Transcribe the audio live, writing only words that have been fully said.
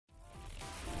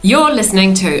You're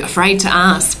listening to Afraid to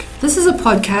Ask. This is a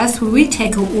podcast where we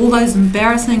tackle all those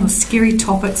embarrassing or scary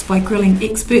topics by grilling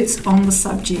experts on the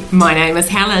subject. My name is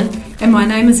Helen. And my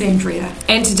name is Andrea.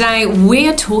 And today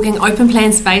we're talking open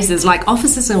plan spaces like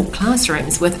offices or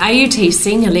classrooms with AUT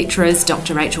senior lecturers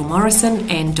Dr. Rachel Morrison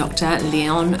and Dr.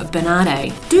 Leon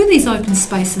Bernardi. Do these open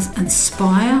spaces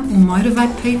inspire or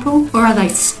motivate people, or are they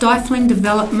stifling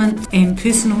development and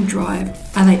personal drive?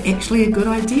 Are they actually a good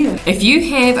idea? If you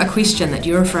have a question that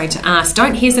you're afraid to ask,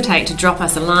 don't hesitate to drop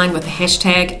us a line with the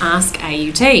hashtag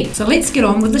AskAUT. So let's get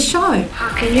on with the show. How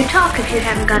can you talk if you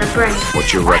haven't got a brain?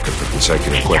 What's your record for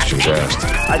consecutive questions asked?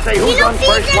 I say who's on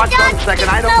first, what's on second,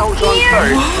 I don't know who's on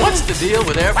third. What's the deal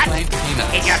with airplane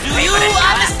peanuts? Do you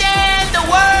understand the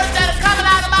words that are coming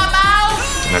out of my mouth?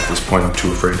 And at this point, I'm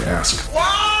too afraid to ask.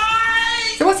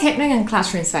 So what's happening in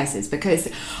classroom spaces? Because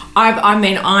I've got a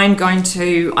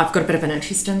bit of an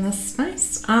interest in this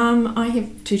space. I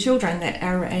have two children that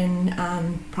are in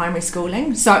primary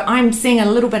schooling, so I'm seeing a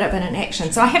little bit of it in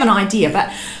action. So I have an idea,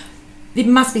 but there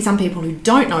must be some people who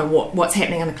don't know what's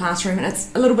happening in the classroom, and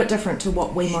it's a little bit different to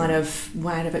what we might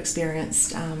have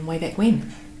experienced way back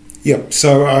when. Yep,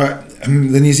 so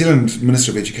the New Zealand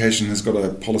Minister of Education has got a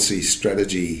policy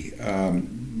strategy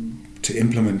to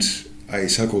implement a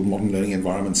so-called modern learning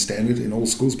environment standard in all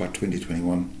schools by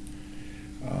 2021.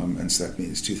 And so that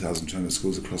means 2,200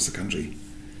 schools across the country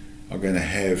are going to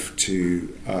have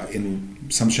to, in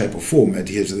some shape or form,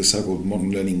 adhere to the so-called modern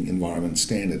learning environment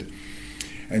standard.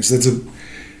 And so that's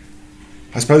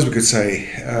I suppose we could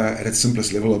say, at its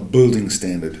simplest level, a building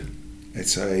standard.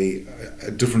 It's a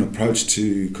different approach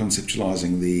to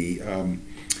conceptualising the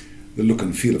look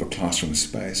and feel of a classroom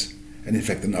space. And in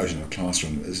fact, the notion of a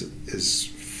classroom is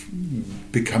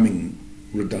becoming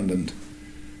redundant.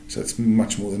 So it's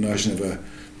much more the notion of a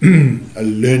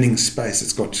learning space.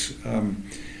 It's got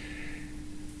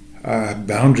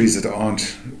boundaries that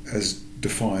aren't as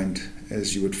defined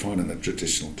as you would find in a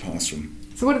traditional classroom.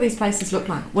 So what do these places look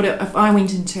like? What if I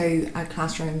went into a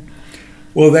classroom?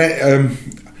 Well,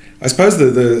 I suppose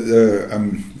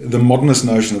the modernist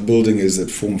notion of building is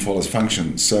that form follows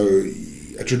function. So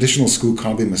a traditional school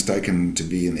can't be mistaken to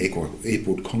be an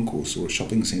airport concourse or a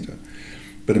shopping centre,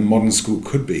 but a modern school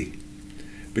could be,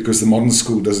 because the modern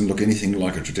school doesn't look anything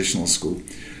like a traditional school.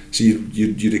 So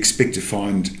you'd expect to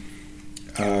find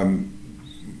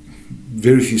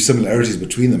very few similarities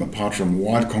between them, apart from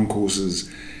wide concourses,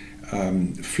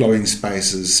 flowing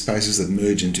spaces that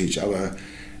merge into each other.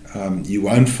 You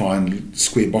won't find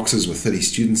square boxes with 30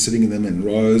 students sitting in them in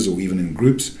rows or even in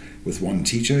groups with one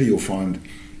teacher. You'll find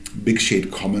big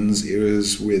shared commons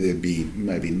areas where there'd be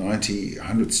maybe 90,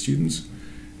 100 students,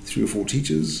 3 or 4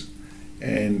 teachers,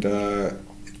 and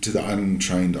to the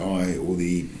untrained eye or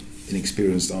the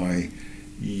inexperienced eye,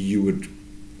 you would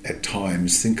at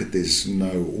times think that there's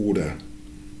no order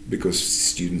because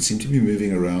students seem to be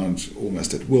moving around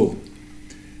almost at will.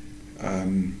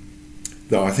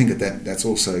 Though I think that's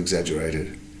also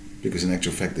exaggerated, because in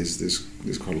actual fact there's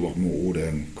quite a lot more order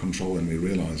and control than we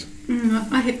realise.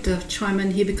 I have to chime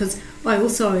in here because I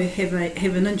also have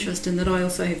an interest in that. I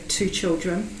also have 2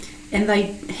 children, and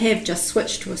they have just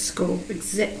switched to a school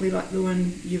exactly like the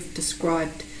one you've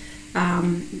described.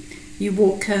 You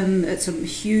walk in, it's a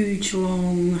huge,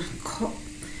 long,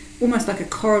 almost like a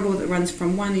corridor that runs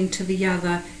from one end to the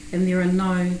other, and there are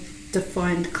no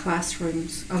defined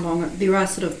classrooms along it. There are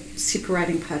sort of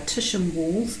separating partition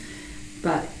walls,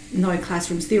 but no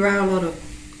classrooms. There are a lot of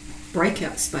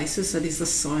breakout spaces, so there's the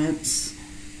science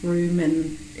room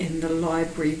and the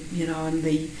library, and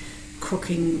the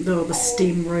cooking, the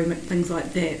STEM room and things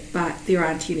like that, but there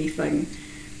aren't anything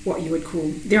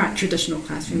there aren't traditional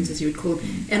classrooms as you would call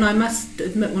them. And I must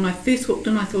admit, when I first walked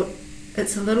in, I thought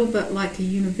it's a little bit like a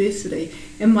university,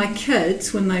 and my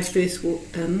kids, when they first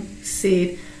walked in,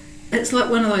 said it's like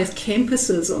one of those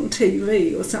campuses on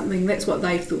TV or something. That's what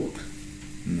they thought.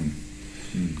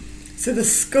 So the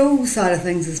school side of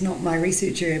things is not my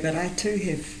research area, but I too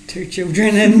have 2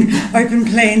 children in open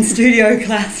plan studio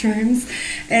classrooms,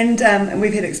 and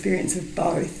we've had experience of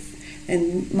both.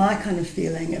 And my kind of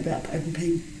feeling about the open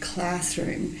plan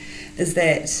classroom is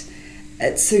that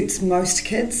it suits most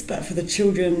kids, but for the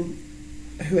children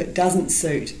who it doesn't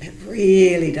suit, it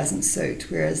really doesn't suit.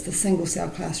 Whereas the single cell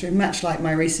classroom, much like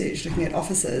my research looking at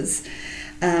offices,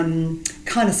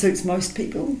 kind of suits most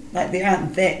people. Like, there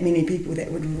aren't that many people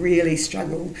that would really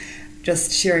struggle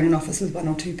just sharing an office with 1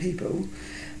 or 2 people.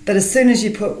 But as soon as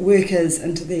you put workers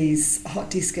into these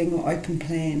hot desking or open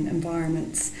plan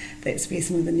environments, that's where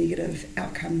some of the negative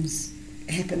outcomes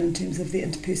happen in terms of the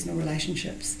interpersonal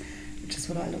relationships, which is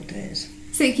what I looked at.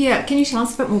 So yeah, can you tell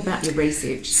us a bit more about your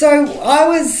research? So I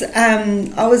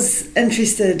was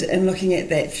interested in looking at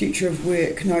that future of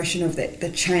work notion of that the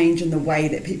change in the way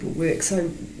that people work.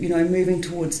 So moving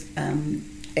towards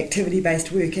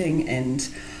activity-based working and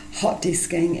hot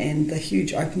desking and the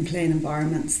huge open plan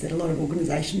environments that a lot of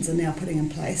organisations are now putting in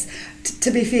place.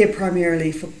 To be fair,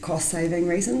 primarily for cost-saving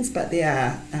reasons, but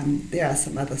there are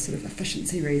some other sort of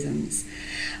efficiency reasons.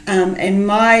 And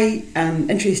my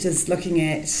interest is looking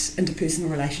at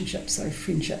interpersonal relationships, so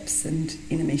friendships and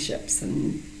enemyships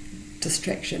and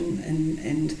distraction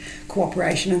and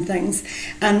cooperation and things.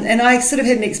 And I sort of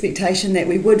had an expectation that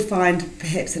we would find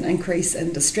perhaps an increase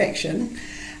in distraction,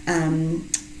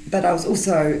 but I was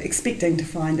also expecting to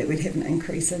find that we'd have an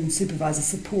increase in supervisor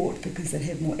support because they'd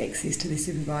have more access to their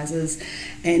supervisors,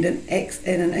 and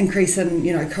an increase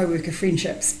in co-worker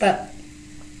friendships. But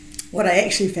what I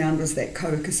actually found was that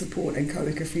co-worker support and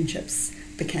co-worker friendships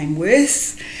became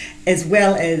worse, as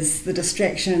well as the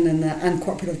distraction and the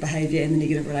uncooperative behaviour and the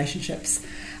negative relationships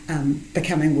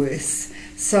becoming worse.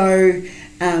 So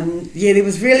there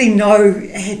was really no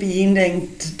happy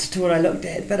ending to what I looked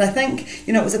at, but I think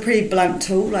it was a pretty blunt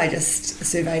tool. I just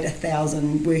surveyed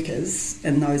 1,000 workers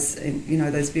in those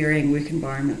those varying work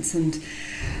environments, and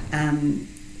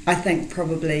I think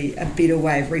probably a better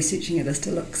way of researching it is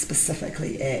to look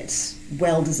specifically at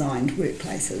well-designed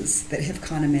workplaces that have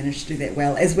kind of managed to do that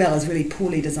well as really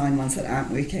poorly designed ones that aren't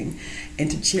working,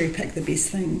 and to cherry pick the best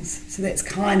things. So that's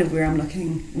kind of where I'm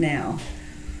looking now.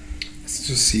 Let's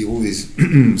just see all these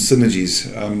synergies.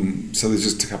 So there's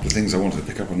just a couple of things I wanted to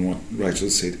pick up on what Rachel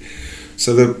said.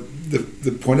 So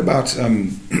the point about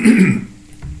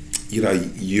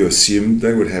you assumed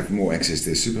they would have more access to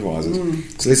their supervisors.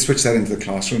 So let's switch that into the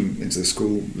classroom, into the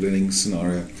school learning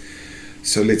scenario.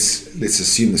 So let's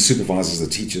assume the supervisors are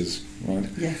teachers, right?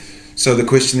 Yeah. So the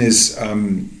question is,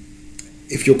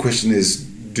 if your question is,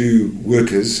 do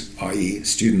workers, i.e.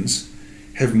 students,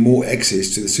 have more access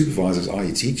to the supervisors,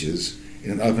 i.e. teachers, in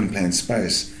an open plan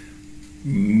space?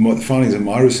 The findings of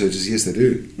my research is yes, they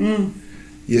do.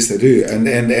 Yes, they do, and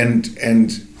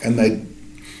they.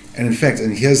 And in fact,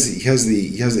 and here's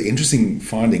the interesting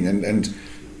finding, and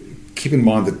keep in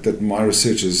mind that my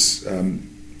research is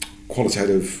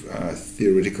qualitative,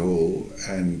 theoretical,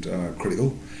 and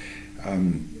critical,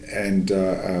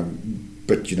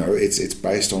 but it's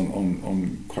based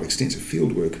on quite extensive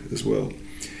field work as well.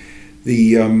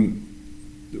 The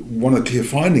one of the clear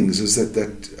findings is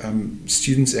that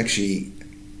students actually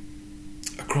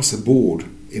across the board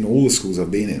in all the schools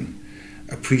I've been in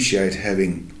appreciate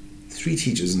having 3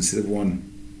 teachers instead of 1,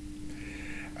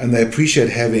 and they appreciate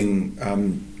having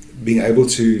being able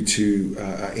to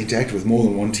interact with more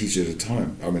than 1 teacher at a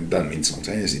time. I mean, it doesn't mean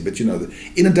simultaneously, but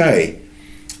in a day,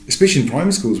 especially in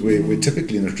primary schools, where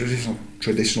typically in a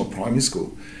traditional primary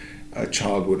school, a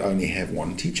child would only have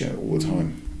 1 teacher all the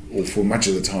time, or for much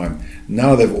of the time.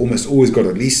 Now they've almost always got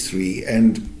at least 3,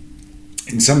 and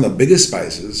in some of the bigger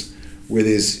spaces where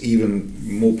there's even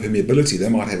more permeability, they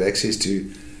might have access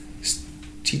to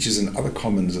teachers in other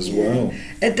commons as well.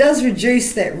 It does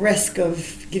reduce that risk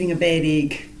of getting a bad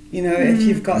egg. If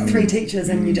you've got 3 teachers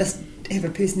and you just have a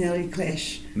personality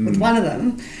clash with one of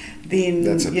them, then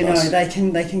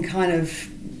they can kind of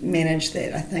manage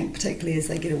that, I think, particularly as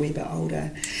they get a wee bit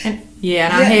older. And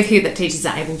I have heard that teachers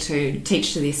are able to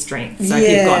teach to their strengths. So if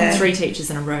you've got 3 teachers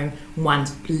in a room, one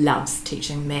loves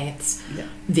teaching maths,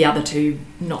 the other 2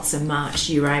 not so much.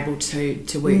 You're able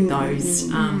to work those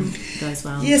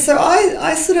well. Yeah, so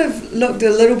I sort of looked a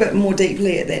little bit more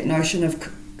deeply at that notion of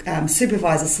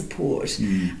supervisor support,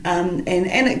 and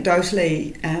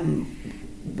anecdotally,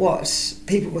 what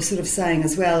people were sort of saying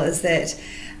as well is that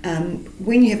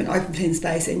when you have an open plan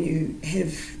space and you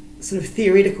have sort of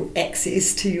theoretical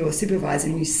access to your supervisor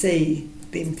and you see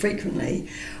them frequently,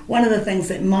 one of the things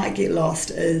that might get lost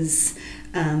is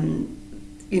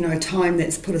time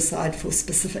that's put aside for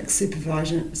specific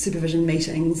supervision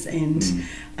meetings and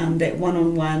that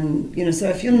one-on-one, so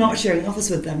if you're not sharing office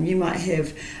with them, you might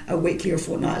have a weekly or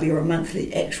fortnightly or a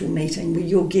monthly actual meeting where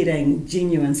you're getting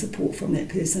genuine support from that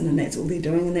person, and that's all they're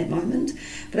doing in that moment.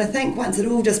 But I think once it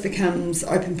all just becomes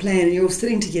open plan and you're all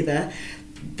sitting together,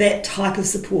 that type of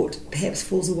support perhaps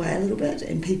falls away a little bit,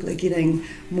 and people are getting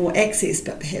more access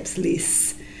but perhaps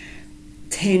less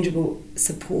tangible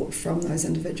support from those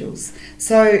individuals.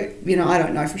 So, I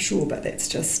don't know for sure, but that's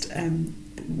just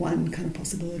one kind of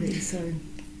possibility. So,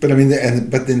 but I mean,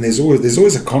 but then there's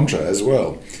always a contra as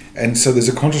well, and so there's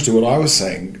a contra to what I was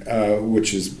saying,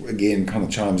 which is again kind of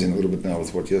chimes in a little bit now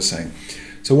with what you're saying.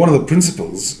 So one of the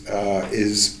principles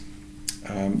is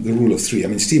the rule of 3. I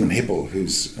mean, Stephen Heppel,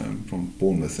 who's from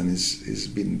Bournemouth and has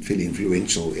been fairly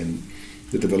influential in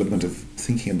the development of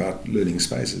thinking about learning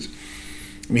spaces.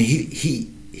 I mean, he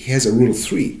has a rule of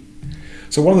 3.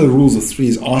 So one of the rules of 3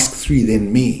 is ask 3,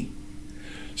 then me.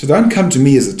 So don't come to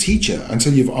me as a teacher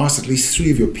until you've asked at least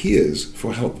 3 of your peers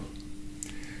for help.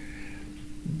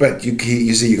 But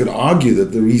you see, you could argue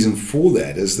that the reason for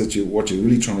that is that what you're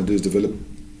really trying to do is develop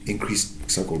increased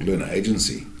so-called learner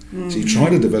agency. Mm-hmm. So you try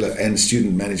to develop and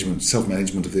student management,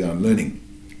 self-management of their own learning.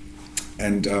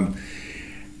 And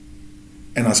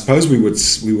I suppose we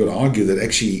would argue that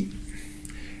actually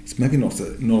it's maybe not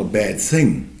a bad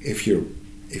thing if you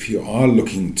are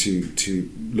looking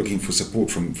for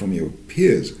support from your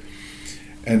peers,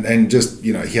 and just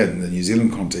here in the New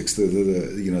Zealand context,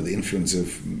 the influence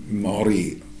of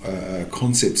Maori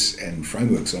concepts and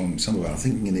frameworks on some of our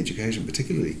thinking in education,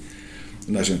 particularly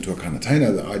the notion of tuakana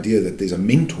teina, the idea that there's a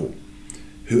mentor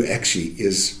who actually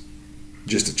is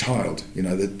just a child,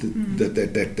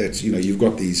 that you've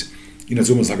got these, it's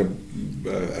almost like a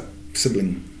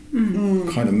sibling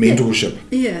kind of mentorship.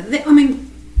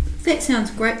 That sounds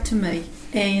great to me.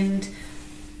 And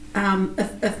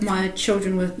if my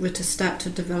children were to start to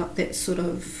develop that sort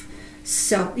of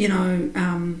self-driven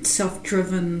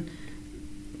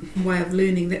way of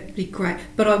learning, that would be great.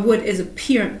 But I would, as a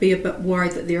parent, be a bit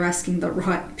worried that they're asking the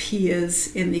right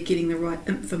peers and they're getting the right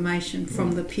information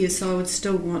from the peers. So I would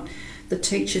still want the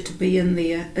teacher to be in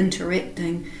there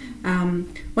interacting.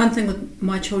 One thing with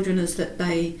my children is that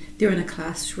they're in a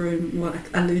classroom,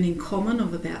 a learning common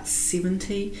of about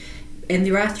 70, and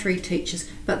there are 3 teachers,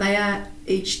 but they are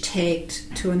each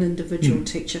tagged to an individual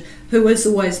teacher who is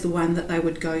always the one that they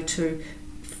would go to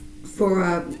for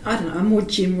a more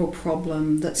general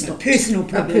problem that's not personal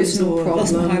problem,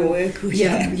 lost my work,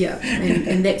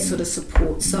 and that sort of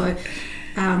support. So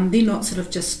they're not sort of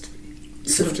just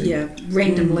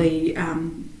randomly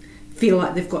feel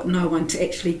like they've got no one to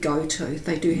actually go to.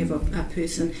 They do have a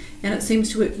person, and it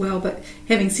seems to work well. But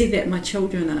having said that, my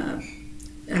children are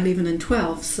 11 and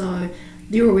 12, so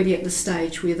they're already at the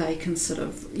stage where they can sort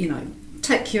of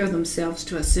take care of themselves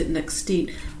to a certain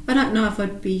extent. I don't know if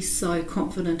I'd be so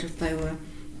confident if they were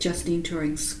just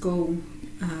entering school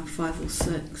 5 or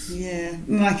 6. Yeah,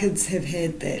 my kids have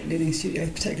had that learning studio,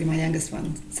 particularly my youngest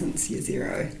one, since year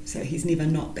 0. So he's never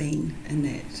not been in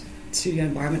that studio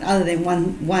environment, other than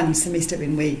one semester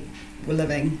when we were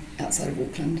living outside of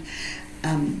Auckland.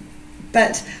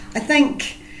 But I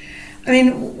think,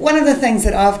 one of the things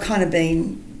that I've kind of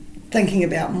been thinking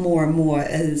about more and more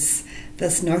is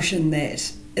this notion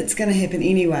that it's going to happen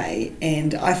anyway,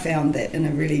 and I found that in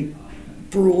a really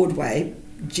broad way,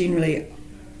 generally,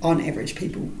 on average,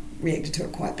 people reacted to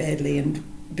it quite badly and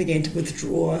began to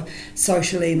withdraw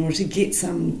socially in order to get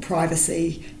some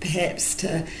privacy, perhaps,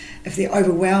 to, if they're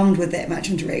overwhelmed with that much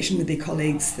interaction with their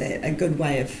colleagues, that a good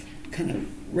way of kind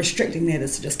of restricting that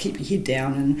is to just keep your head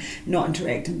down and not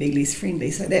interact and be less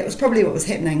friendly. So that was probably what was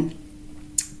happening.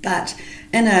 But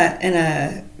in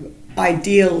a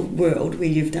ideal world where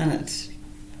you've done it,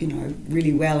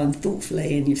 really well and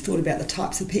thoughtfully, and you've thought about the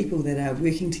types of people that are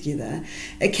working together,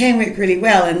 it can work really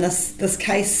well. And this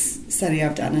case study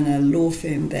I've done in a law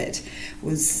firm that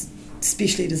was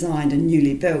specially designed and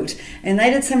newly built, and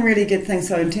they did some really good things.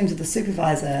 So in terms of the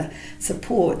supervisor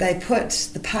support, they put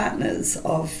the partners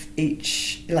of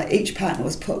each partner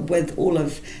was put with all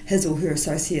of his or her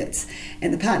associates,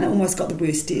 and the partner almost got the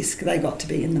worst desk. They got to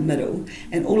be in the middle,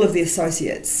 and all of the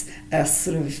associates are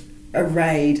sort of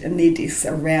arrayed in their desks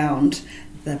around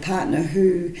the partner,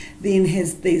 who then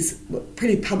has these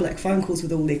pretty public phone calls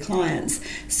with all their clients,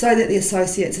 so that the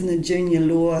associates in the junior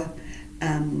law,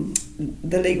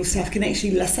 the legal staff can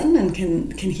actually listen and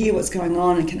can hear what's going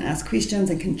on and can ask questions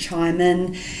and can chime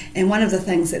in. And one of the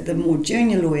things that the more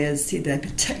junior lawyers said they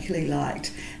particularly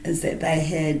liked is that they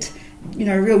had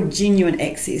real genuine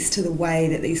access to the way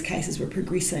that these cases were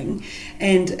progressing,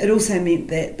 and it also meant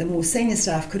that the more senior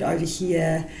staff could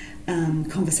overhear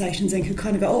conversations and could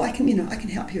kind of go, I can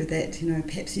help you with that,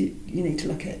 perhaps you need to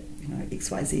look at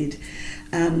XYZ,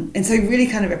 and so really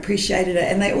kind of appreciated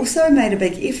it. And they also made a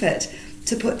big effort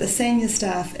to put the senior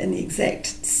staff in the exact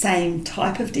same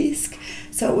type of desk,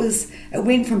 so it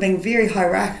went from being very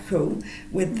hierarchical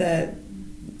with the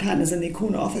partners in their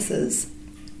corner offices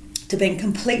to being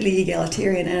completely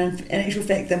egalitarian. And in actual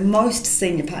fact, the most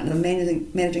senior partner, the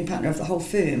managing partner of the whole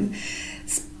firm,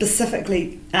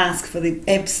 specifically asked for the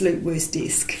absolute worst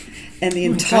desk and the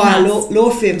entire law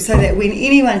firm, so that when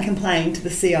anyone complained to the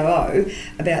COO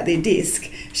about their desk,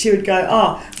 she would go,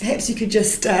 oh, perhaps you could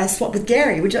just swap with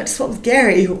Gary. Would you like to swap with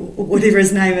Gary, or whatever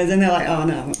his name is? And they're like, oh,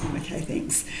 no, I'm okay,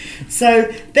 thanks.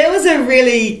 So that was a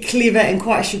really clever and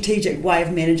quite strategic way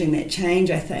of managing that change,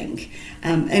 I think.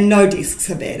 And no desks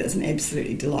are bad. It's an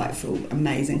absolutely delightful,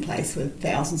 amazing place with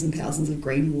thousands and thousands of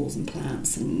green walls and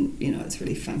plants, and, you know, it's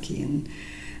really funky and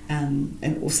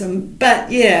awesome.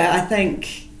 But, yeah, I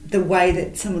think the way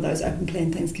that some of those open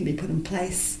plan things can be put in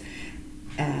place,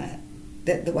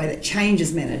 that the way that change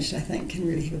is managed, I think, can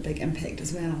really have a big impact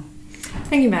as well.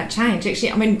 Thinking about change,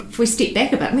 actually, I mean, if we step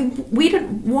back a bit, I mean,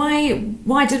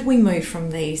 why did we move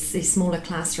from these smaller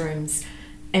classrooms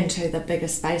into the bigger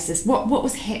spaces? What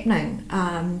was happening?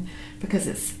 Because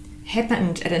it's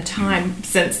happened at a time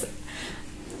since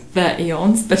the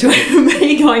eons between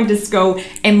me going to school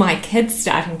and my kids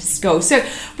starting to school. So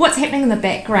what's happening in the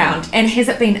background, and has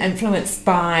it been influenced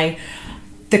by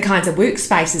the kinds of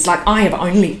workspaces? Like, I have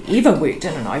only ever worked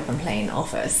in an open plan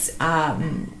office,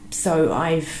 so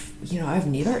I've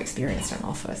never experienced an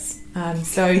office.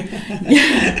 So Isn't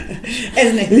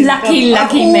lucky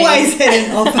I've me. always had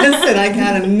an office, and I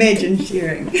can't imagine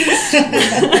sharing.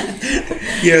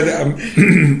 Yeah,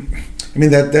 I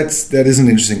mean that is an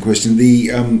interesting question.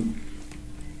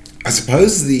 I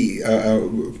suppose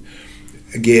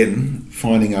again,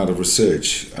 finding out of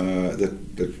research that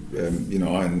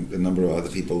I and a number of other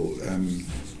people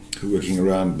who are working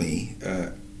around me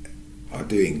are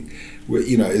doing,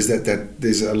 is that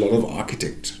there's a lot of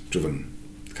architect-driven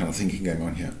kind of thinking going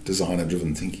on here,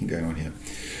 designer-driven thinking going on here.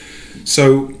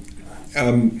 So,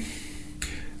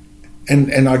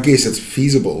 and I guess it's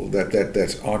feasible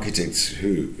that architects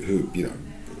who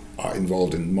are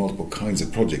involved in multiple kinds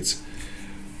of projects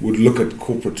would look at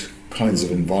corporate kinds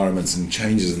of environments and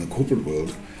changes in the corporate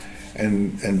world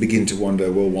and begin to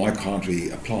wonder, well, why can't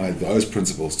we apply those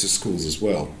principles to schools as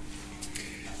well?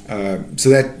 So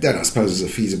that I suppose is a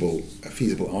feasible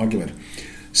argument.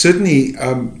 Certainly,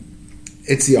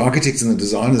 it's the architects and the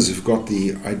designers who've got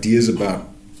the ideas about,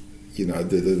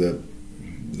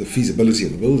 the feasibility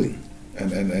of the building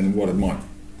and what it might,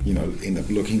 end up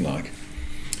looking like.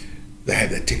 They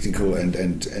have that technical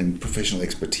and professional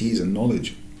expertise and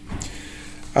knowledge.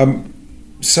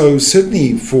 So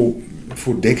certainly for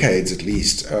decades at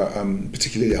least,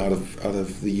 particularly out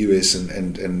of the US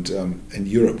and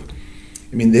Europe,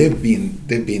 I mean, there've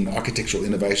been architectural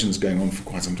innovations going on for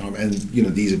quite some time, and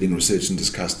these have been researched and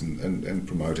discussed and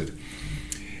promoted.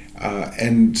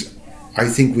 And I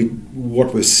think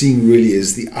what we're seeing really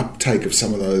is the uptake of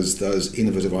some of those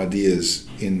innovative ideas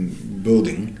in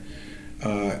building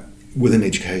within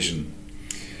education.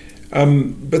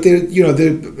 But there,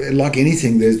 like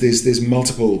anything, there's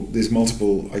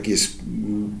multiple, I guess,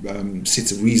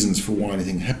 sets of reasons for why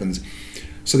anything happens.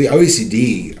 So the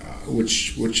OECD,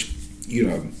 which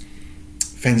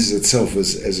fancies itself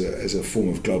as a form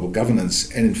of global governance,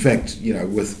 and in fact,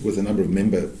 with a number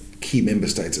of key member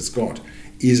states it's got,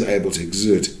 is able to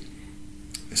exert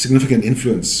significant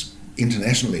influence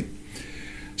internationally.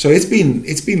 So it's been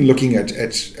looking at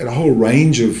a whole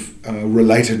range of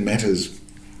related matters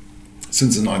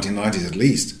since the 1990s at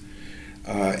least,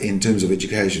 in terms of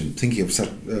education, thinking of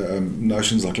such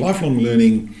notions like lifelong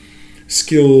learning,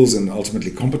 skills and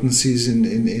ultimately competencies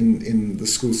in the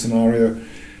school scenario,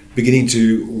 beginning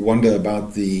to wonder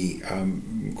about the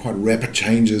quite rapid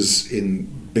changes in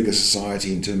bigger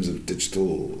society in terms of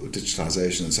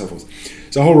digitalization and so forth.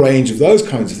 So a whole range of those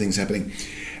kinds of things happening.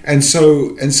 And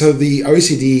so the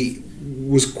OECD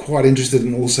was quite interested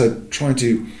in also trying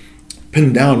to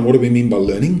pin down what do we mean by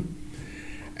learning,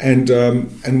 and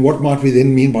what might we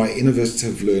then mean by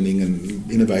innovative learning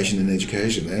and innovation in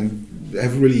education, and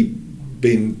have really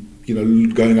been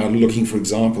going out and looking for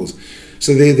examples.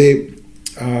 So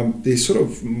there's sort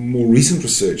of more recent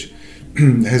research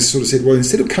has sort of said, well,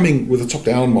 instead of coming with a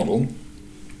top-down model,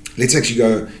 let's actually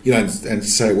go and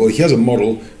say, well, here's a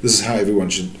model, this is how everyone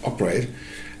should operate.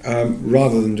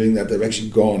 Rather than doing that, they've actually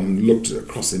gone and looked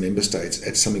across the member states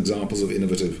at some examples of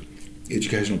innovative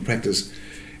educational practice,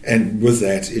 and with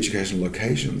that, educational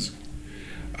locations.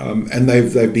 And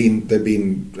they've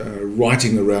been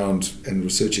writing around and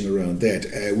researching around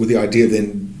that, with the idea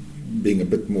then being a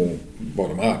bit more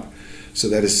bottom up. So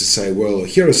that is to say, well,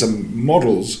 here are some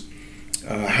models.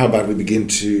 How about we begin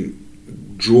to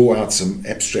draw out some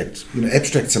abstract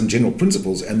some general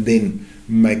principles, and then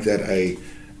make that a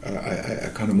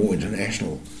kind of more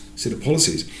international set of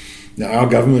policies. Now, our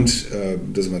government,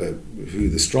 doesn't matter who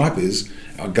the stripe is,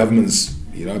 our government's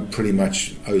pretty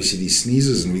much OECD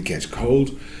sneezes and we catch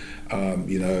cold.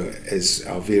 As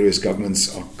our various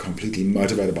governments are completely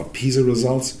motivated by PISA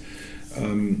results,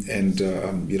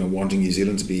 wanting New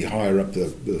Zealand to be higher up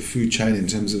the food chain in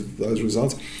terms of those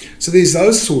results. So there's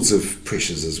those sorts of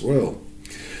pressures as well.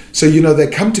 So they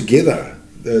come together.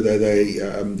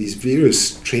 These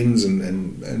various trends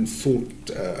and thought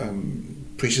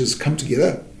pressures come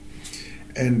together,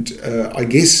 and I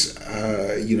guess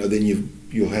then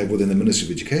you'll have within the Ministry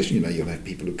of Education, you'll have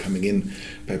people who are coming in,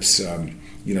 perhaps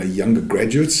younger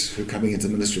graduates who are coming into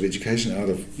the Ministry of Education out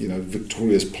of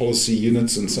Victoria's policy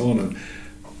units and so on, and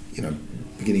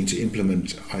beginning to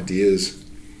implement ideas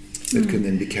that can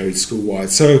then be carried school-wide.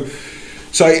 So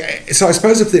I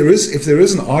suppose if there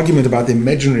is an argument about the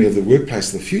imaginary of the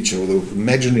workplace of the future, or the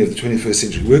imaginary of the 21st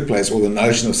century workplace, or the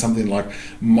notion of something like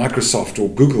Microsoft or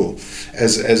Google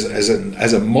as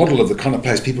a model of the kind of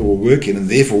place people will work in, and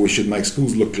therefore we should make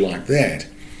schools look like that.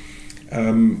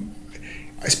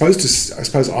 I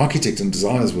suppose architects and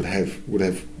designers would have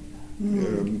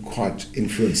quite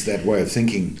influenced that way of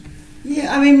thinking.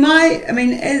 Yeah, I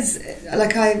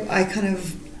kind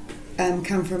of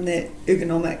come from that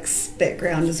ergonomics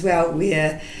background as well,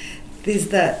 where there's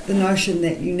the notion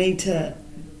that you need to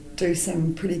do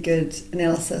some pretty good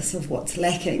analysis of what's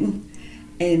lacking,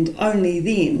 and only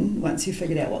then, once you've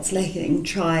figured out what's lacking,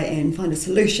 try and find a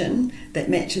solution that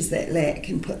matches that lack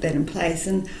and put that in place.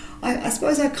 And I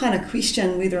suppose I kind of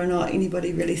question whether or not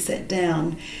anybody really sat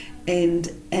down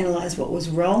and analysed what was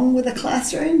wrong with the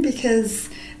classroom, because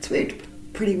it's worked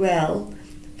pretty well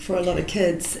for a lot of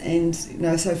kids. And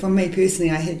so for me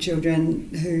personally, I had children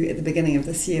who at the beginning of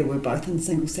this year were both in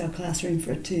single cell classroom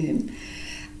for a term,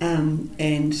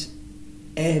 and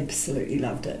absolutely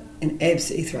loved it and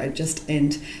absolutely thrived.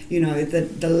 The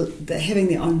having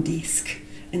their own desk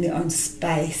and their own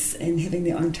space and having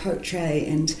their own tote tray,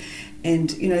 and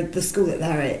the school that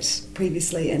they're at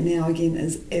previously and now again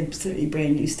is absolutely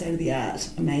brand new, state of the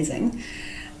art, amazing.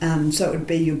 So it would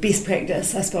be your best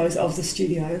practice, I suppose, of the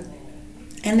studio.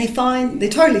 And they're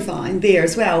totally fine there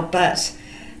as well, but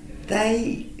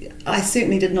I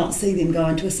certainly did not see them go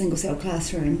into a single cell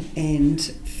classroom and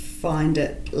find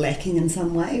it lacking in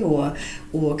some way, or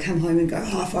come home and go,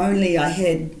 if only I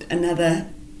had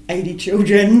another 80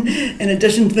 children in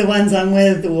addition to the ones I'm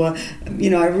with, or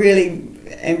I really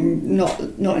am not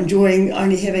enjoying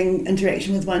only having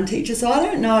interaction with one teacher. So I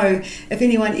don't know if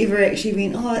anyone ever actually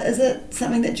went, is it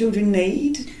something that children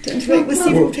need to interact with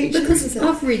several teachers? Because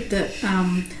I've read that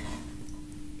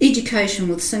education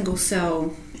with single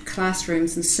cell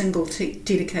classrooms and single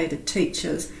dedicated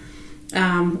teachers,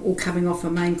 or coming off a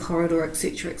main corridor,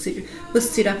 etc., was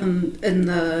set up in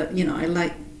the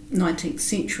late 19th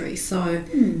century. So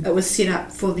it was set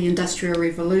up for the Industrial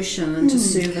Revolution and to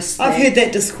service that. I've heard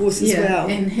that discourse as well.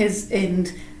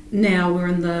 And now we're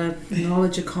in the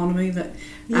knowledge economy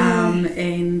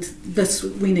and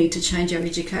we need to change our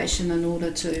education in order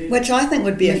to... Which I think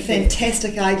would be a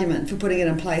fantastic argument for putting it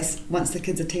in place once the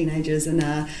kids are teenagers and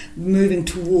are moving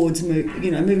towards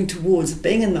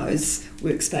being in those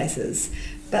workspaces.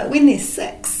 But when they're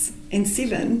 6 and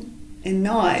 7 and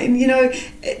 9,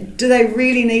 do they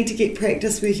really need to get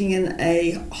practice working in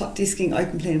a hot desking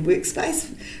open plan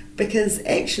workspace? Because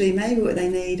actually maybe what they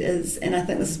need is, and I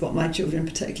think this is what my children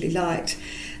particularly liked,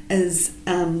 is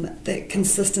that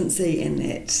consistency and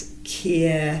that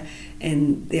care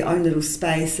and their own little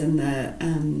space and the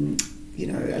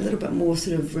a little bit more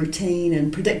sort of routine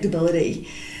and predictability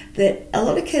that a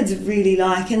lot of kids really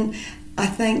like. And I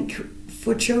think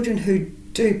for children who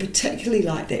do particularly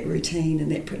like that routine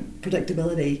and that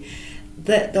predictability,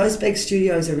 that those big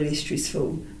studios are really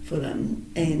stressful for them,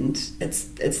 and it's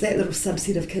that little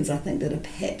subset of kids I think that are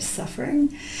perhaps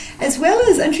suffering, as well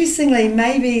as interestingly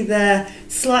maybe the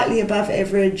slightly above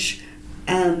average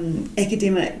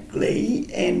academically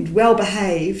and well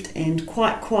behaved and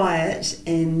quite quiet,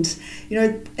 and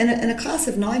in a class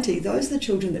of 90, those are the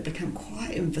children that become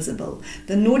quite invisible.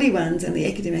 The naughty ones and the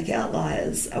academic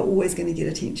outliers are always going to get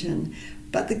attention,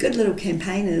 but the good little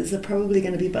campaigners are probably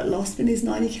going to be a bit lost when there's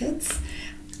 90 kids.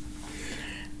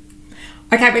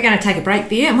 Okay, we're going to take a break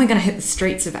there, and we're going to hit the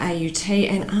streets of AUT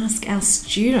and ask our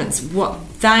students what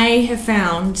they have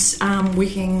found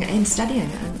working and studying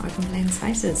in open plan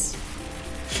spaces.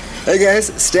 Hey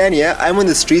guys, Stan here. I'm on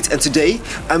the streets, and today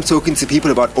I'm talking to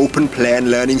people about open plan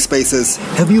learning spaces.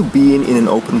 Have you been in an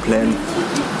open plan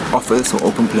office or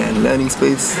open plan learning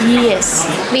space? Yes,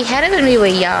 we had it when we were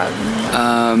young.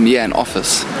 An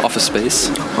office space.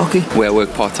 Okay. Where I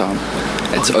work part-time.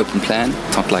 It's open plan.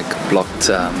 It's not like blocked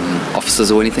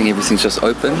offices or anything. Everything's just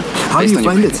open. How do you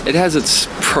find it? It has its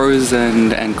pros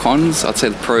and cons. I'd say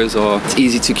the pros are it's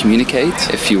easy to communicate.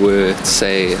 If you were,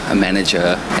 say, a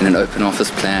manager in an open office,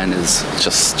 plan is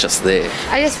just there.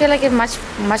 I just feel like it's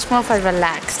much more of a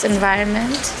relaxed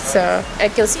environment. So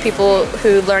it gives people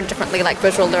who learn differently, like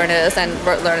visual learners and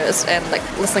rote learners and like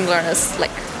listening learners,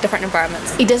 like different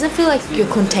environments. It doesn't feel like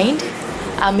you're contained.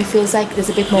 It feels like there's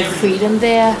a bit more freedom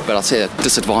there. But I'll say a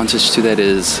disadvantage to that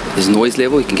is noise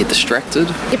level. You can get distracted.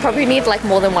 You probably need like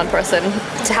more than one person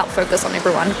to help focus on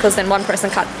everyone, because then one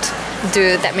person can't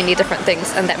do that many different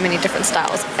things and that many different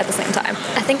styles at the same time.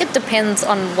 I think it depends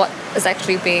on what is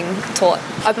actually being taught.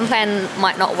 Open plan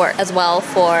might not work as well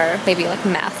for maybe like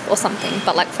math or something,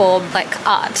 but like for like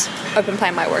art, open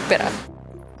plan might work better.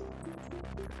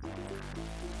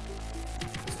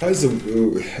 I suppose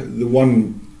the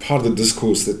one part of the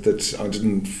discourse that I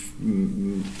didn't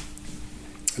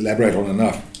elaborate on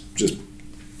enough just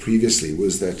previously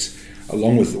was that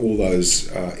along with all those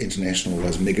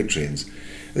those mega trends,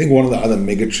 I think one of the other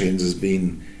mega trends has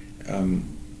been an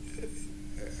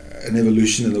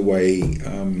evolution in the way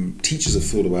teachers have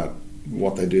thought about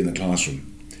what they do in the classroom,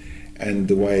 and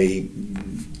the way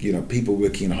people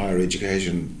working in higher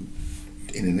education,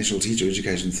 in initial teacher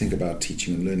education, think about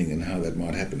teaching and learning and how that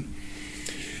might happen.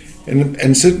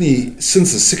 And certainly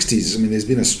since the 60s, there's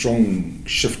been a strong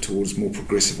shift towards more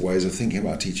progressive ways of thinking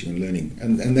about teaching and learning,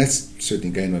 and that's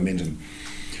certainly gained momentum.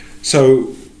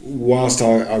 So whilst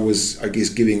I was, I guess,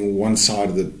 giving one side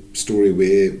of the story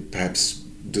where perhaps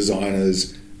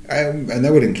designers, and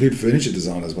that would include furniture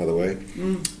designers, by the way,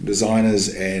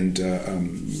 designers and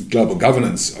global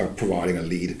governance are providing a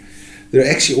lead, there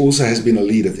actually also has been a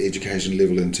lead at the education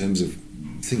level in terms of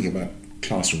thinking about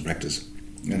classroom practice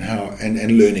and how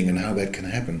and learning and how that can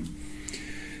happen.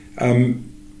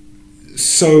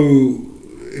 So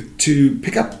to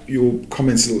pick up your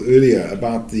comments a little earlier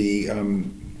about the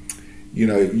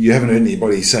you haven't heard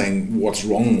anybody saying what's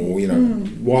wrong, or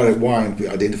why aren't we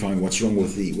identifying what's wrong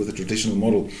with the traditional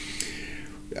model?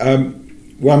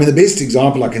 The best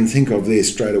example I can think of there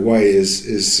straight away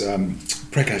is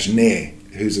Prakash Nair,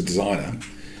 who's a designer,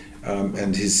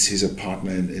 and he's a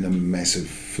partner in a massive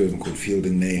firm called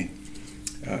Fielding Nair,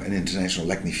 an international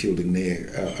Lackney Fielding Nair.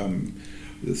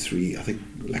 The three, I think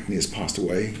Lackney has passed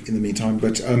away in the meantime,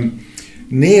 but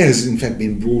Nair has in fact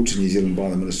been brought to New Zealand by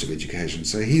the Minister of Education,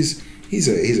 so he's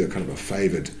a kind of a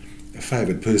favoured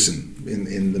person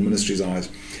in the ministry's eyes.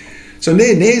 So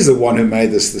Nair's the one who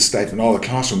made this statement, the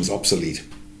classroom is obsolete,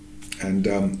 and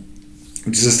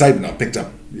which is a statement I picked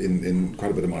up in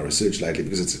quite a bit of my research lately,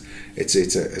 because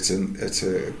it's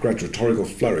a great rhetorical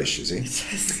flourish, you see.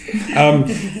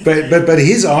 But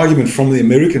his argument from the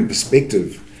American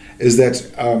perspective is that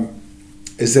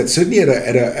certainly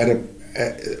at a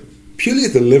purely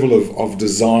at the level of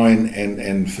design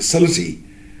and facility,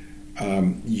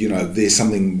 there's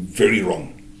something very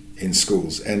wrong in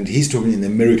schools, and he's talking in the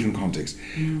American context,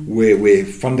 where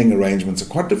funding arrangements are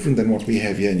quite different than what we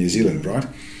have here in New Zealand, right?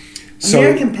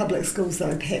 American public schools,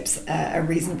 though, perhaps a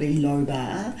reasonably low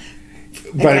bar.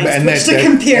 To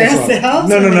compare ourselves.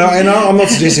 No, and I'm not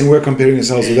suggesting we're comparing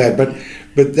ourselves with that,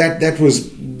 but that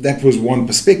was one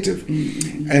perspective,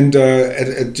 and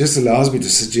it just allows me to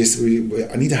suggest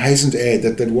I need to hasten to add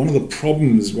that one of the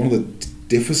problems, one of the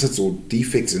deficits or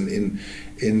defects in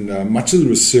much of the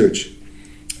research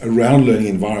around learning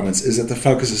environments is that the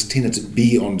focus has tended to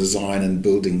be on design and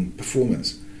building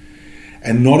performance,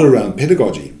 and not around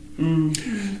pedagogy.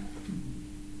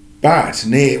 But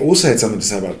Nair also had something to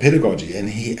say about pedagogy, and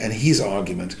his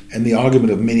argument, and the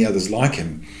argument of many others like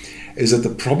him, is that the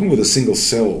problem with a single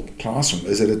cell classroom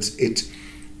is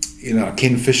that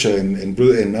Ken Fisher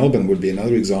in Melbourne would be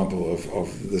another example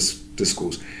of this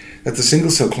discourse, that the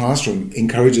single cell classroom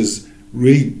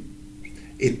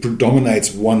it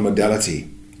predominates one modality,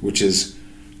 which is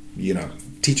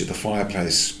teach at the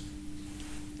fireplace,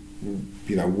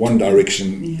 one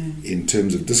direction in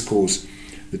terms of discourse,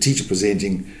 the teacher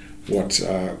presenting what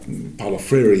Paulo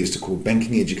Freire used to call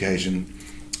banking education,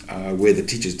 where the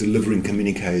teacher's delivering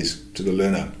communiques to the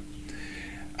learner.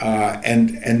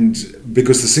 And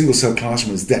because the single cell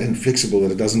classroom is that inflexible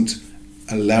that it doesn't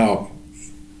allow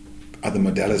other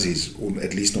modalities, or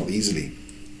at least not easily.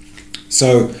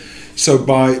 So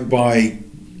by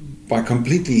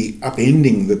completely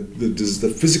upending the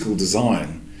physical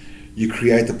design, you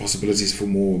create the possibilities for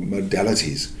more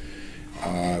modalities,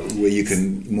 where you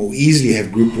can more easily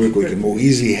have group work, or you can more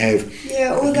easily have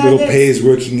little pairs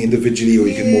working individually, or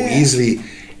you can more easily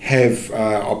have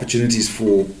opportunities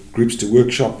for groups to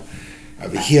workshop.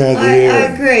 over here, there.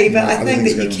 I agree, but I other think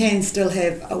things that you going on. can still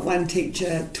have a one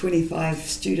teacher, 25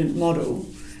 student model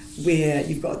where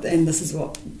you've got, and this is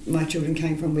what my children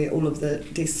came from, where all of the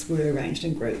desks were arranged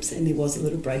in groups and there was a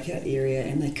little breakout area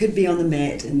and they could be on the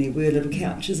mat and there were little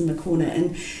couches in the corner,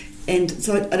 and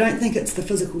so I don't think it's the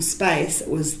physical space, it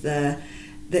was that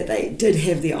they did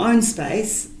have their own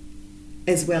space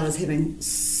as well as having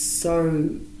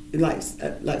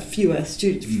fewer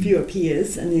students, fewer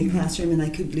peers in their classroom, and they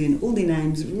could learn all their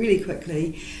names really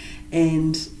quickly,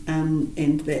 and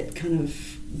that kind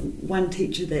of one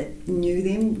teacher that knew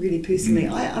them really personally.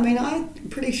 I'm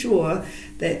pretty sure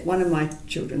that one of my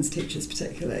children's teachers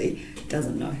particularly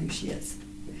doesn't know who she is.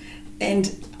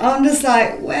 And I'm just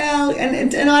like, well,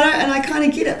 and I kind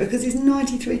of get it because there's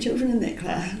 93 children in that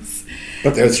class.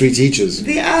 But there are 3 teachers.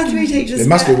 There are 3 teachers. There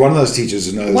must be one of those teachers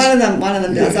who knows. One of them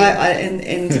does.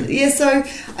 Yeah. So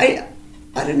I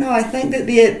don't know. I think that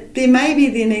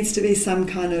there needs to be some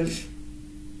kind of.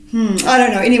 I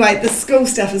don't know. Anyway, the school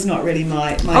stuff is not really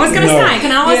my I was going to say,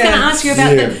 and I was going to ask you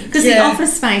about because the Yeah.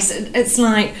 office space, it's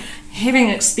like having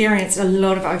experienced a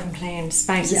lot of open plan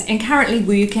spaces and currently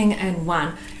working in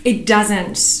one, it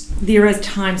doesn't, there are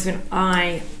times when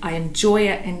I enjoy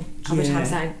it and other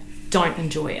times I don't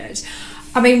enjoy it.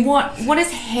 I mean, what is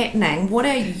happening? What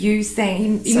are you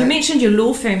seeing? You mentioned your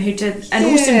law firm who did an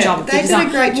awesome job. They did a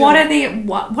great job.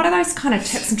 What are those kind of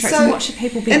tips and tricks? And what should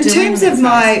people be doing? In terms in of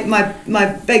that space? my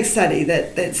big study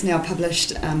that's now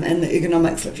published in the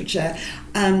ergonomics literature,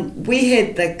 we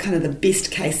had the best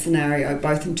case scenario,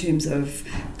 both in terms of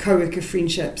co-worker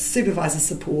friendships, supervisor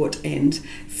support, and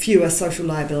fewer social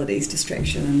liabilities,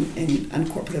 distraction, and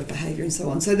uncooperative behaviour, and so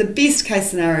on. So the best case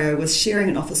scenario was sharing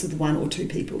an office with 1 or 2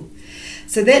 people.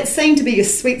 So that seemed to be a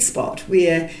sweet spot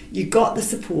where you got the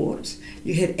support,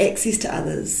 you had access to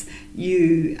others,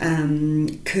 you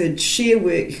could share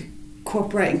work,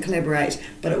 cooperate and collaborate,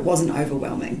 but it wasn't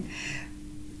overwhelming.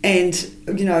 And,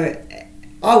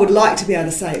 I would like to be able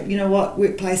to say, you know what,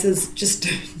 workplaces, just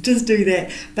do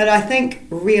that. But I think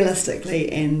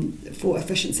realistically, and for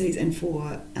efficiencies and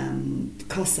for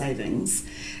cost savings,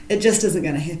 it just isn't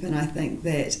going to happen. I think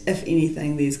that, if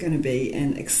anything, there's going to be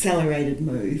an accelerated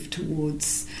move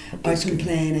towards open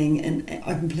plan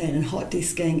and hot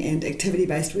desking and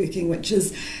activity-based working, which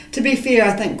is, to be fair,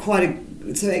 I think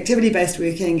so activity-based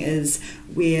working is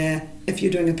where, if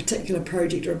you're doing a particular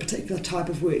project or a particular type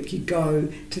of work, you go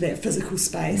to that physical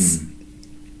space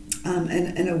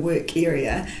in a work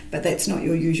area, but that's not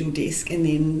your usual desk, and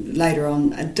then later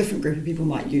on a different group of people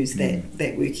might use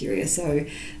that work area. So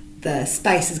the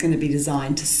space is going to be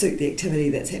designed to suit the activity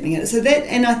that's happening in it. So that,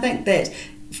 and I think that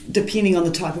depending on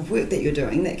the type of work that you're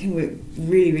doing, that can work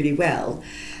really, really well.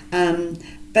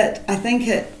 But I think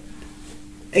it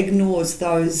ignores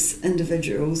those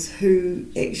individuals who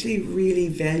actually really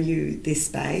value their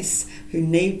space, who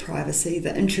need privacy,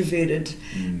 the introverted,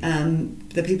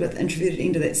 the people at the introverted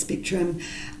end of that spectrum,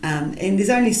 and there's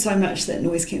only so much that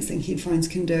noise cancelling headphones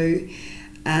can do,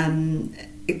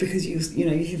 because you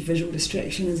have visual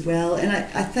distraction as well. And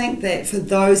I think that for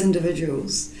those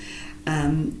individuals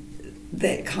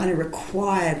that kind of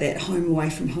require that home away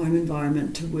from home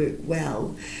environment to work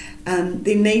well,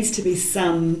 there needs to be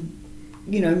some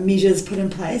measures put in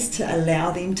place to allow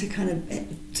them to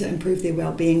to improve their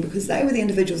well-being, because they were the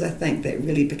individuals, I think, that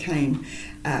really became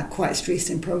quite stressed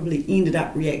and probably ended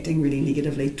up reacting really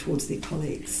negatively towards their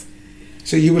colleagues.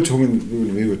 So you were talking,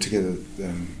 when we were together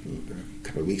a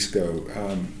couple of weeks ago,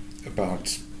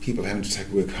 about people having to take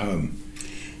work home.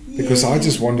 Because I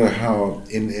just wonder how,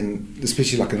 in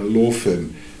especially like in a law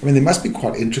firm, I mean, there must be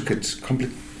quite intricate,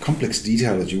 complex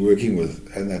detail that you're working with,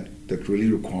 and that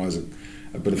really requires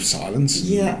a bit of silence.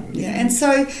 Yeah. And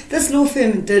so this law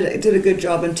firm did a good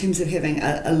job in terms of having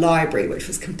a library which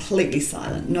was completely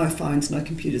silent, no phones, no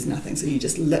computers, nothing. So you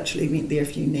just literally went there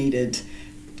if you needed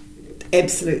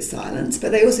absolute silence.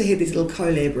 But they also had these little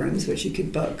collab rooms which you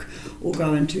could book or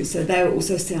go into, so they were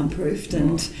also soundproofed,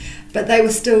 but they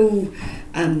were still,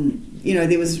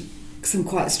 there was some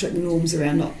quite strict norms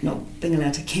around not being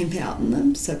allowed to camp out in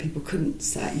them, so people couldn't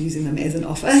start using them as an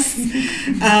office.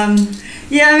 I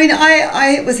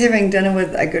was having dinner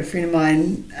with a good friend of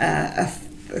mine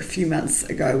a few months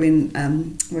ago when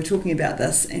we were talking about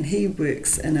this, and he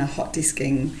works in a hot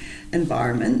desking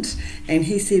environment, and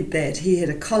he said that he had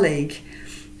a colleague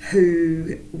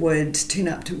who would turn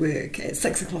up to work at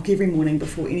 6 o'clock every morning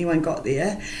before anyone got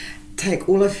there, take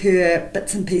all of her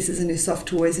bits and pieces and her soft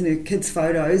toys and her kids'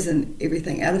 photos and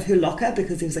everything out of her locker,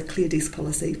 because there was a clear desk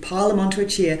policy, pile them onto a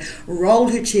chair, roll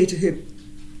her chair to her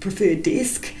preferred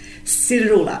desk, set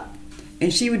it all up.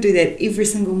 And she would do that every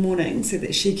single morning so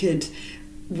that she could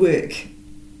work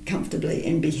comfortably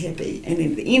and be happy. And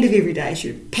then at the end of every day,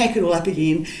 she would pack it all up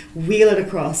again, wheel it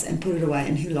across and put it away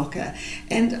in her locker.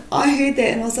 And I heard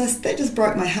that and I was like, that just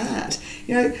broke my heart.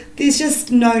 You know, there's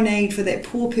just no need for that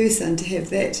poor person to have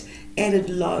that added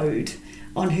load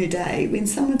on her day when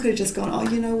someone could have just gone, oh,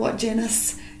 you know what,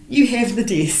 Janice, you have the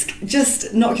desk,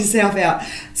 just knock yourself out.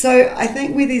 So I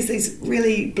think where there's these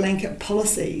really blanket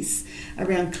policies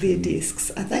around clear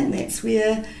desks, I think that's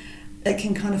where it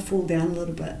can kind of fall down a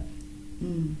little bit.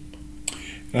 And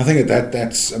I think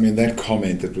that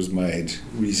comment that was made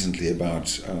recently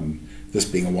about this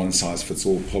being a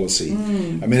one-size-fits-all policy, I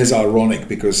mean, it's ironic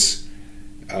because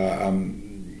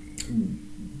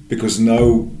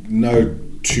no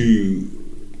two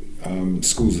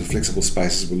schools with flexible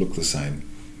spaces will look the same.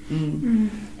 The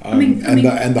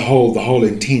whole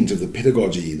intent of the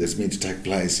pedagogy that's meant to take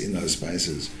place in those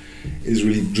spaces is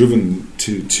really driven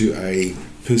to a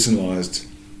personalised,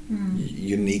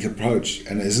 unique approach,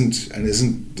 and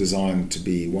isn't designed to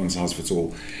be one size fits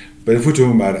all. But if we're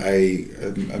talking about a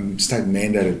state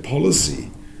mandated policy,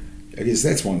 I guess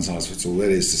that's one size fits all.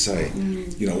 That is to say,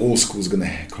 all schools are going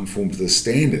to conform to the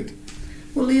standard.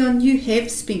 Well, Leon, you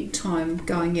have spent time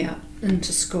going out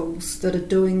into schools that are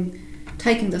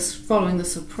following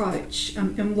this approach,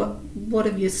 and what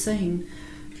have you seen?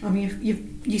 I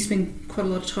mean, you spend quite a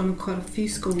lot of time in quite a few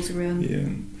schools around. Yeah,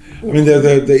 I mean,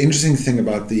 the interesting thing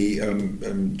about the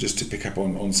just to pick up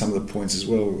on some of the points as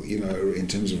well, in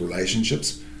terms of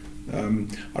relationships,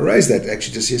 I raised that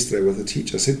actually just yesterday with a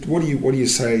teacher. I said, what do you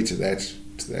say to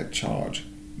that charge,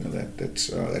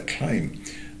 that claim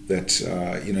that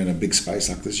in a big space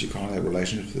like this you can't have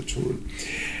relationships with the children,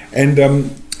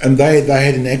 and they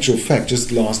had in actual fact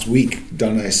just last week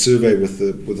done a survey with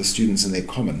the students in their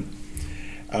common,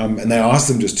 and they asked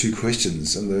them just two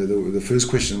questions, and the first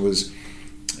question was,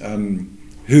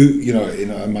 who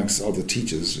amongst other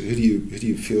teachers, who do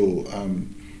you feel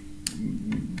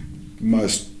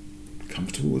most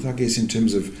comfortable with, I guess, in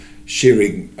terms of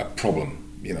sharing a problem,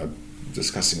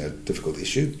 discussing a difficult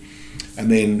issue. And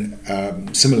then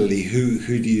similarly, who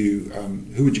would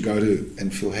you go to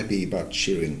and feel happy about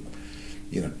sharing,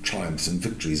 triumphs and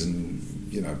victories and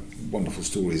wonderful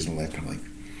stories and all that kind of thing.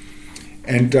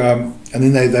 And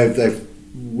then they've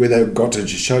where they've got to,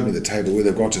 she showed me the table, where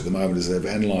they've got to at the moment is they've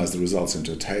analysed the results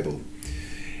into a table.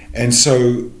 And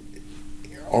so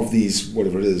of these,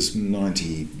 whatever it is,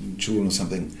 90 children or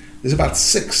something, there's about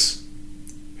 6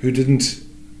 who didn't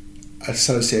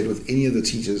associate with any of the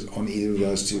teachers on either of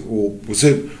those two,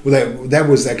 that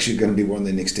was actually going to be one of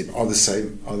their next step. Are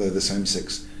they the same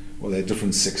 6, or are they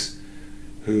different 6?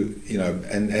 Who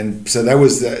and so that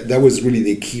was really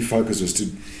their key focus, was to.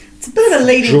 It's a bit of a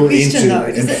leading question, though.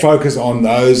 And focus on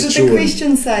those children. Does the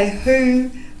question say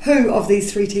who of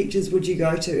these 3 teachers would you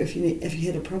go to if you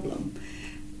had a problem?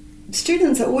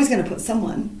 Students are always going to put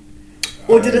someone,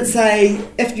 or did it say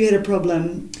if you had a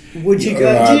problem? Would you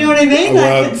go? Do you know what I mean?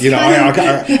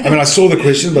 I saw the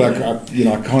question, but I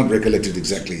can't recollect it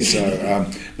exactly. So,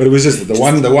 but it was just that the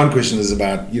one question is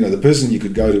about the person you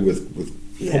could go to with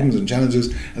problems and challenges,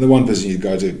 and the one person you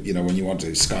go to when you want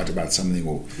to skite about something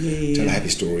or tell a happy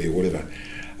story or whatever.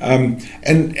 I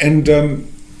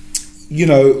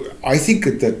think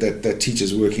that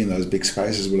teachers working in those big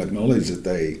spaces will acknowledge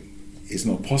that it's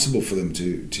not possible for them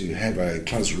to have a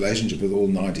close relationship with all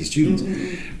 90 students.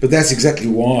 Mm-hmm. But that's exactly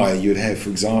why you'd have,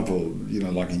 for example,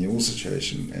 like in your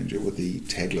situation, Andrew, with the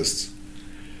tag lists.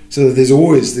 So that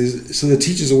so the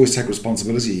teachers always take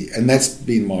responsibility, and that's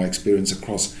been my experience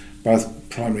across both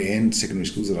primary and secondary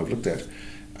schools that I've looked at,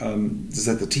 is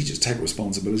that the teachers take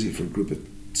responsibility for a group of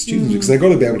students because they've got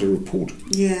to be able to report.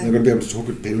 Yeah. They've got to be able to talk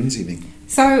at parents' evening.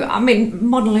 So, I mean,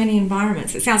 modern learning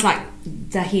environments, it sounds like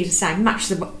they're here to stay, much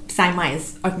the same way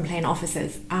as open plan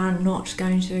offices are not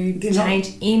going to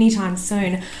change anytime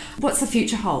soon. What's the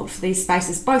future hold for these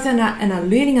spaces, both in a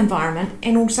learning environment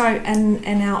and also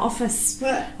in our office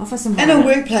environment? In a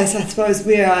workplace, I suppose,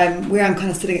 where I'm kind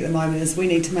of sitting at the moment is we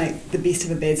need to make the best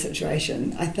of a bad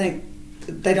situation. I think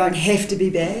they don't have to be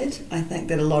bad. I think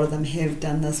that a lot of them have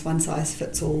done this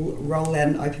one-size-fits-all, roll out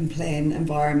an open plan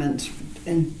environment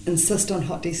and insist on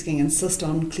hot desking, insist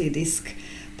on clear desk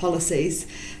policies.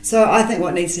 So I think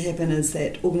what needs to happen is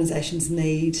that organisations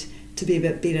need to be a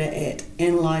bit better at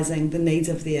analysing the needs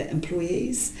of their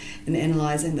employees and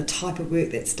analysing the type of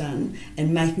work that's done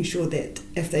and making sure that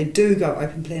if they do go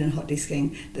open plan and hot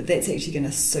desking, that that's actually going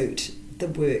to suit the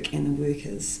work and the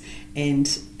workers. And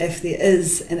if there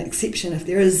is an exception, if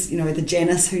there is, the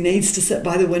Janice who needs to sit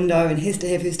by the window and has to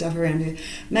have her stuff around her,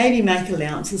 maybe make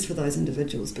allowances for those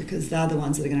individuals, because they're the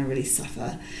ones that are going to really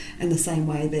suffer in the same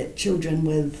way that children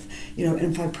with,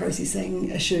 info processing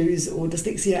issues or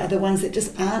dyslexia are the ones that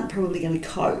just aren't probably going to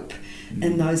cope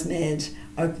in those mad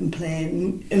open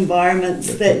plan environments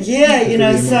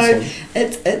so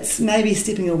it's maybe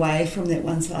stepping away from that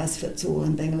one size fits all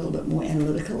and being a little bit more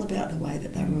analytical about the way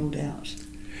that they're rolled out.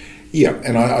 Yeah,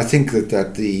 and I think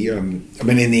that the in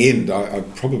the end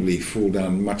I'd probably fall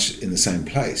down much in the same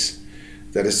place.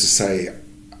 That is to say,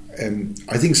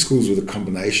 I think schools with a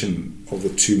combination of the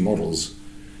two models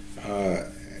are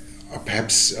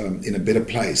perhaps in a better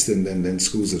place than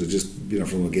schools that are just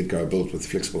from the get-go built with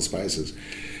flexible spaces.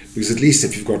 Because at least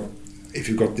if you've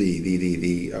got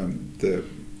the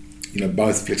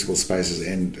both flexible spaces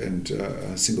and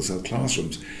single cell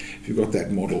classrooms, if you've got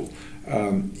that model,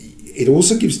 it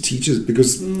also gives teachers,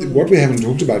 because what we haven't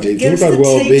talked about yet, talked about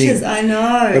well-being. I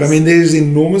know, but there's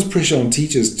enormous pressure on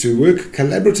teachers to work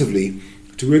collaboratively,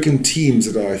 to work in teams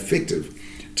that are effective,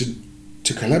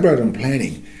 to collaborate on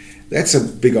planning. That's a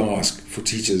big ask for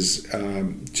teachers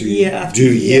to do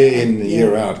year in,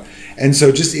 year out. And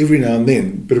so just every now and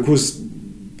then, but of course,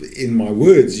 in my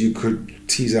words, you could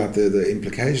tease out the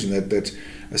implication that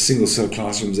a single cell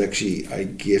classroom is actually a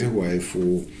getaway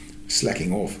for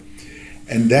slacking off.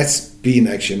 And that's been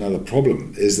actually another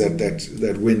problem, is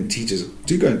that when teachers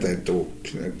do go into that door,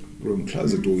 room,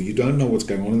 close the door, you don't know what's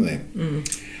going on in there.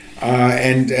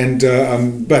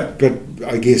 But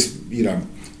I guess,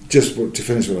 just to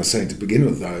finish what I was saying to begin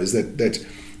with, though, is that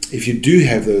if you do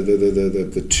have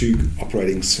the two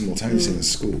operating simultaneously in a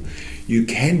school, you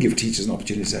can give teachers an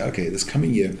opportunity to say, okay, this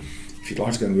coming year, if you'd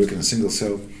like to go and work in a single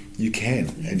cell, you can,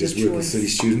 and just work with 30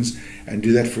 students and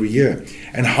do that for a year.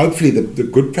 And hopefully the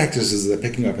good practices that they're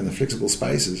picking up in the flexible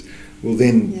spaces will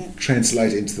then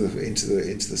translate into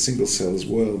the single cell as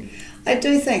well. I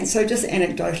do think so. Just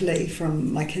anecdotally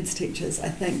from my kids' teachers, I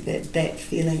think that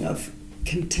feeling of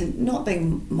not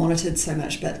being monitored so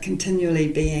much, but continually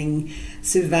being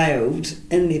surveilled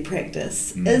in their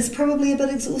practice is probably a bit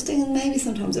exhausting, and maybe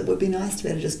sometimes it would be nice to be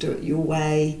able to just do it your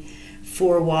way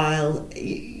for a while,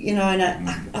 and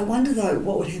I wonder though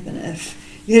what would happen if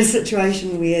you had a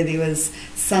situation where there was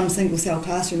some single cell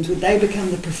classrooms. Would they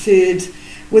become the preferred?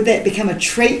 Would that become a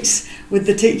treat? Would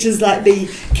the teachers be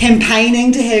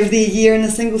campaigning to have their year in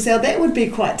a single cell? That would be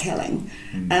quite telling.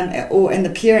 And the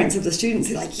parents of the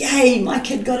students are like, yay, my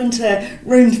kid got into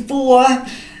room 4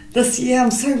 this year,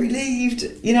 I'm so relieved.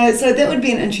 So that would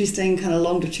be an interesting kind of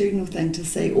longitudinal thing to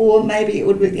see. Or maybe it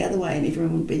would work the other way and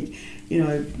everyone would be,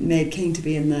 mad keen to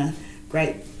be in the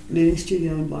great learning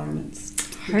studio environments.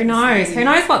 Who knows? Who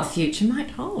knows what the future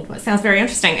might hold? Well, it sounds very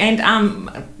interesting, and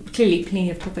clearly plenty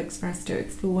of topics for us to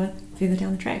explore further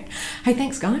down the track. Hey,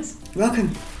 thanks, guys. Welcome.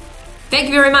 Thank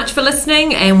you very much for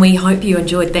listening, and we hope you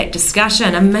enjoyed that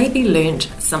discussion and maybe learnt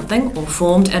something or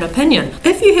formed an opinion.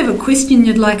 If you have a question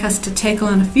you'd like us to tackle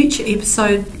in a future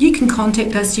episode, you can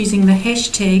contact us using the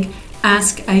hashtag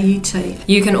AskAUT.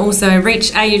 You can also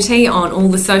reach AUT on all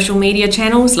the social media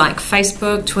channels like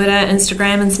Facebook, Twitter,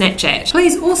 Instagram and Snapchat.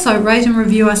 Please also rate and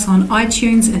review us on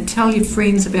iTunes and tell your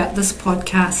friends about this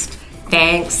podcast.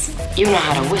 Thanks. You know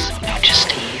how to whistle, don't you,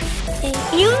 Steve? The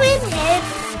human head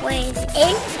weighs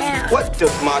 8 pounds. What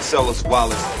does Marcellus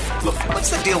Wallace look like? What's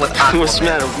the deal with aqua? What's the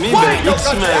matter with me, baby? What's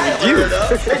the matter with you?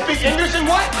 They speak English and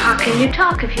what? How can you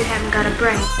talk if you haven't got a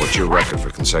brain? What's your record for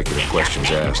consecutive questions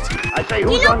asked? I say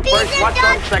who's on first, what's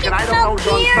on second, I don't know who's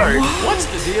on third. What's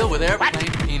the deal with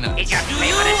airplane peanuts? Do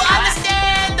you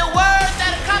understand the words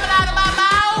that are coming out of my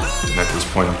mouth? And at this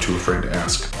point, I'm too afraid to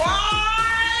ask.